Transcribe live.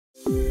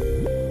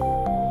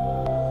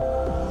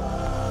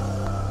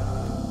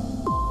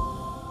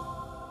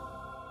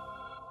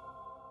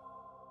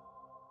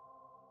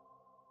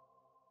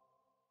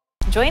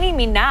Joining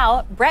me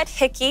now, Brett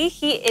Hickey.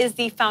 He is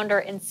the founder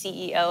and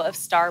CEO of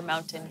Star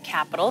Mountain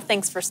Capital.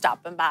 Thanks for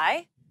stopping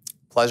by.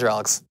 Pleasure,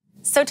 Alex.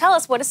 So tell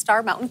us, what is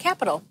Star Mountain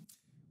Capital?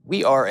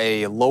 We are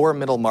a lower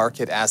middle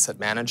market asset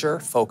manager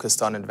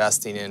focused on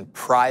investing in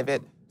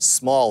private,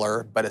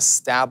 smaller, but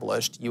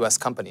established U.S.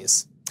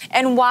 companies.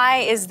 And why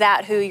is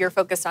that who you're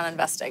focused on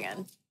investing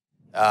in?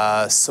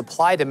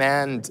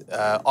 Supply-demand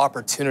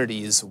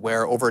opportunities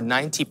where over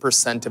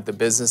 90% of the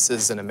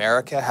businesses in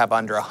America have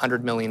under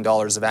 $100 million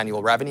of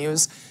annual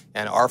revenues,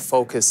 and our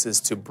focus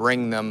is to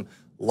bring them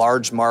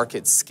large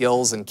market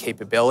skills and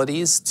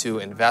capabilities to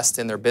invest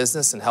in their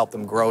business and help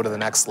them grow to the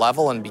next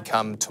level and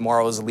become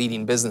tomorrow's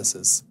leading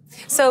businesses.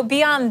 So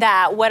beyond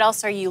that, what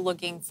else are you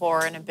looking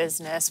for in a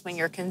business when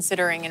you're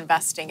considering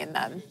investing in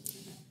them?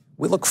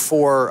 We look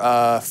for,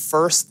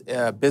 first,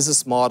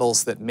 business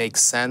models that make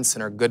sense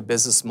and are good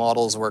business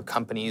models where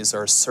companies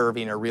are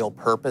serving a real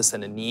purpose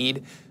and a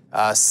need.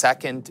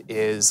 Second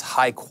is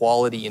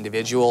high-quality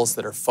individuals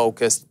that are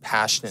focused,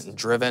 passionate, and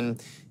driven.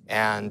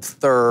 And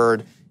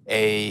third,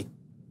 a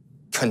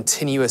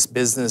continuous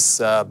business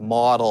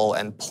model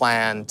and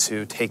plan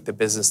to take the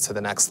business to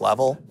the next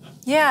level.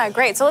 Yeah,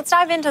 great. So let's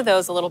dive into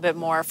those a little bit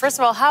more. First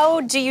of all,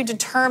 how do you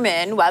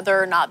determine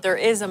whether or not there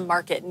is a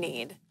market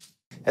need?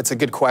 That's a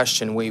good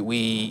question.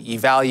 We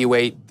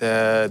evaluate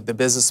the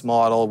business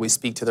model, we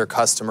speak to their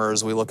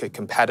customers, we look at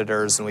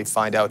competitors, and we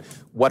find out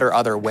what are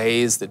other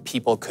ways that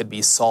people could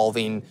be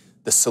solving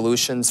the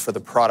solutions for the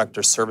product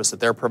or service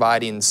that they're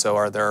providing. So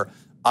are there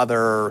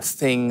other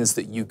things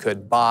that you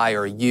could buy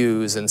or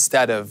use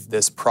instead of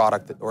this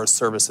product or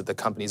service that the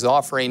company's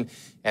offering,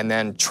 and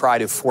then try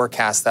to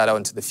forecast that out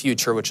into the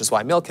future, which is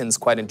why Milken's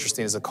quite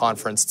interesting as a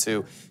conference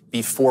to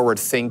be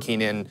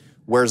forward-thinking in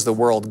where's the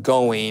world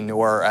going,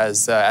 or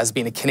as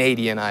being a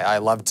Canadian, I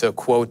love to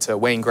quote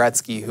Wayne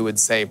Gretzky, who would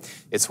say,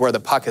 it's where the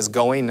puck is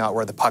going, not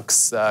where the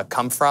pucks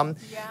come from.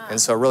 Yeah. And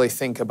so really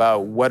think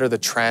about what are the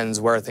trends,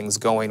 where are things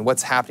going,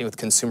 what's happening with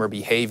consumer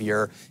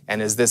behavior,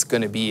 and is this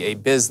going to be a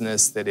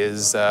business that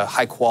is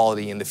high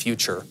quality in the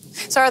future?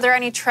 So are there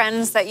any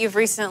trends that you've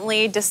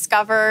recently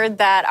discovered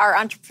that our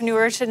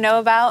entrepreneurs should know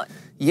about?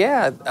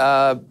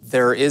 Yeah,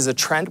 there is a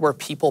trend where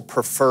people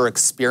prefer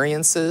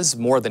experiences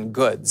more than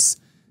goods.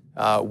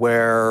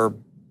 Where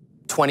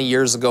 20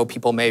 years ago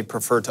people may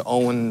prefer to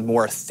own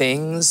more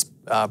things,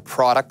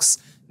 products.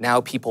 Now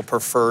people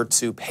prefer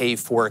to pay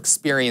for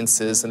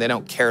experiences, and they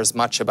don't care as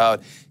much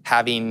about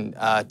having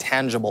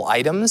tangible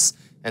items.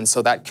 And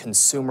so that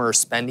consumer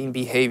spending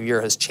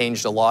behavior has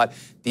changed a lot.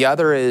 The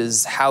other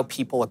is how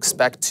people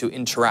expect to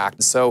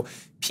interact. So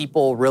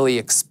people really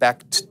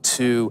expect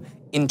to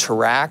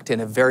interact in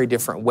a very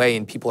different way,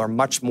 and people are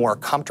much more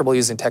comfortable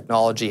using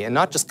technology. And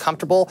not just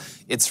comfortable,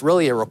 it's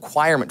really a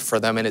requirement for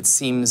them, and it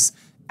seems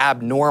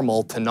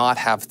abnormal to not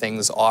have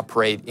things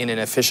operate in an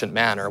efficient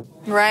manner.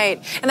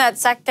 Right. And that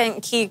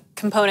second key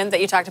component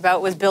that you talked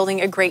about was building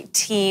a great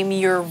team.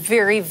 You're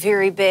very,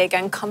 very big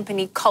on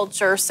company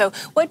culture. So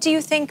what do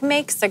you think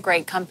makes a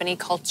great company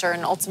culture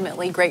and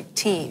ultimately great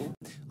team?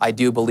 I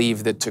do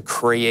believe that to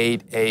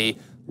create a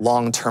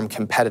long-term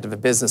competitive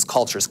business,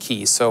 culture is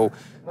key. So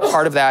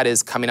part of that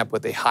is coming up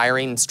with a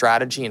hiring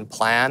strategy and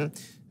plan,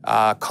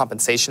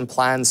 compensation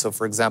plan. So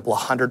for example,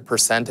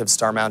 100% of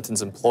Star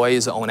Mountain's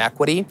employees own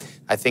equity.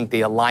 I think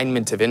the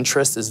alignment of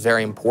interest is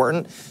very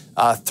important.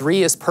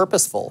 3 is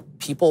purposeful.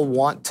 People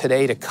want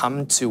today to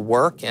come to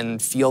work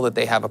and feel that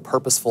they have a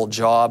purposeful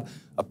job,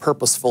 a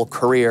purposeful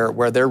career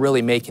where they're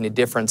really making a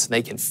difference and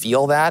they can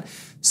feel that.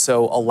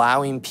 So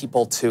allowing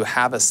people to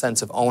have a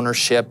sense of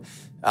ownership,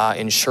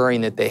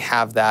 ensuring that they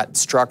have that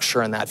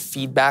structure and that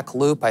feedback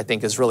loop, I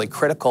think is really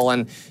critical,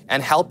 and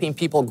helping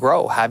people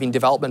grow, having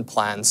development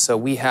plans. So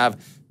we have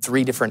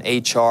 3 different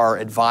HR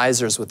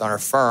advisors within our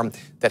firm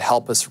that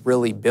help us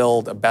really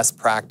build a best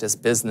practice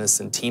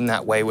business and team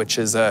that way, which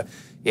is it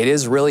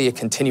is really a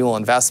continual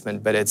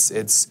investment, but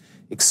it's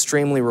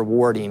extremely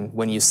rewarding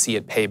when you see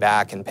it pay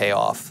back and pay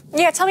off.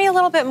 Yeah, tell me a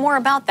little bit more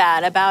about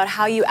that, about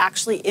how you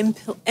actually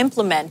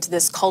implement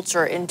this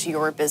culture into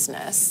your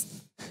business.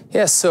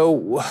 Yeah,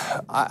 so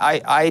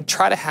I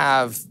try to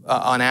have,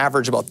 on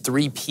average, about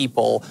 3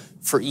 people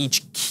for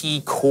each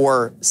key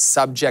core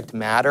subject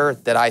matter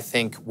that I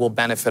think will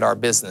benefit our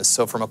business.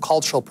 So from a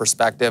cultural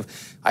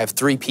perspective, I have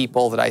 3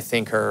 people that I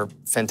think are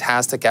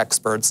fantastic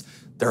experts.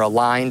 They're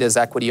aligned as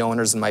equity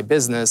owners in my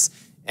business,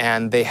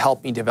 and they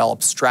help me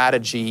develop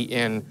strategy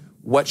in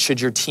what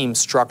should your team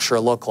structure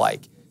look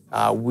like.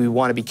 We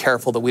want to be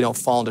careful that we don't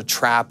fall into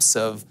traps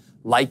of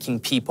liking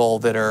people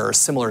that are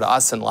similar to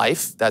us in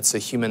life. That's a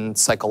human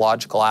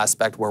psychological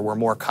aspect where we're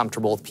more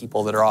comfortable with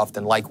people that are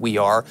often like we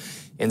are,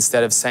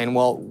 instead of saying,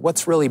 well,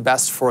 what's really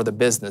best for the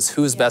business?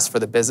 Who's best for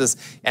the business?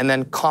 And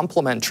then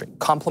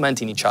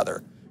complementing each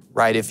other,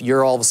 right? If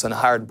you're all of a sudden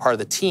hired part of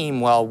the team,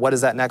 well, what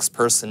does that next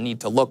person need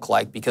to look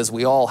like? Because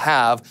we all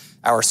have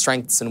our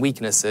strengths and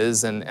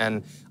weaknesses,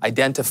 and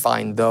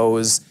identifying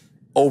those,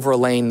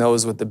 overlaying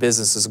those with the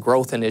business's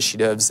growth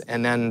initiatives,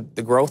 and then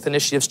the growth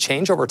initiatives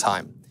change over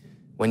time.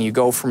 when you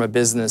go from a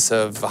business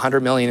of 100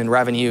 million in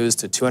revenues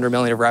to 200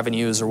 million of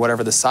revenues or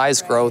whatever the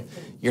size growth,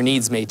 your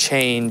needs may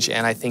change,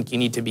 and I think you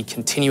need to be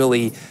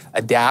continually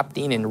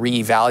adapting and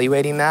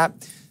reevaluating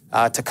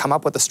that to come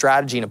up with a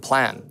strategy and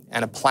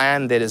a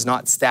plan that is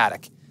not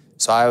static.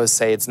 So I always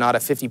say it's not a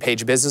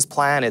 50-page business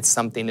plan, it's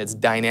something that's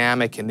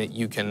dynamic and that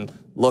you can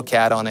look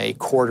at on a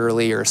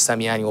quarterly or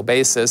semi-annual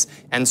basis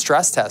and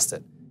stress test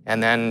it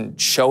and then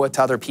show it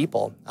to other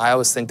people. I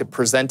always think that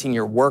presenting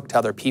your work to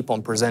other people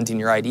and presenting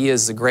your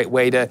ideas is a great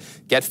way to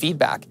get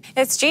feedback.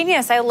 It's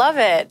genius. I love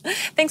it.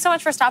 Thanks so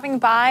much for stopping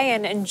by,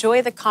 and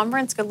enjoy the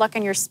conference. Good luck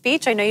on your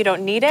speech. I know you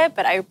don't need it,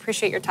 but I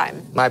appreciate your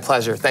time. My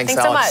pleasure. Thanks,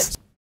 Thanks so Alex. much.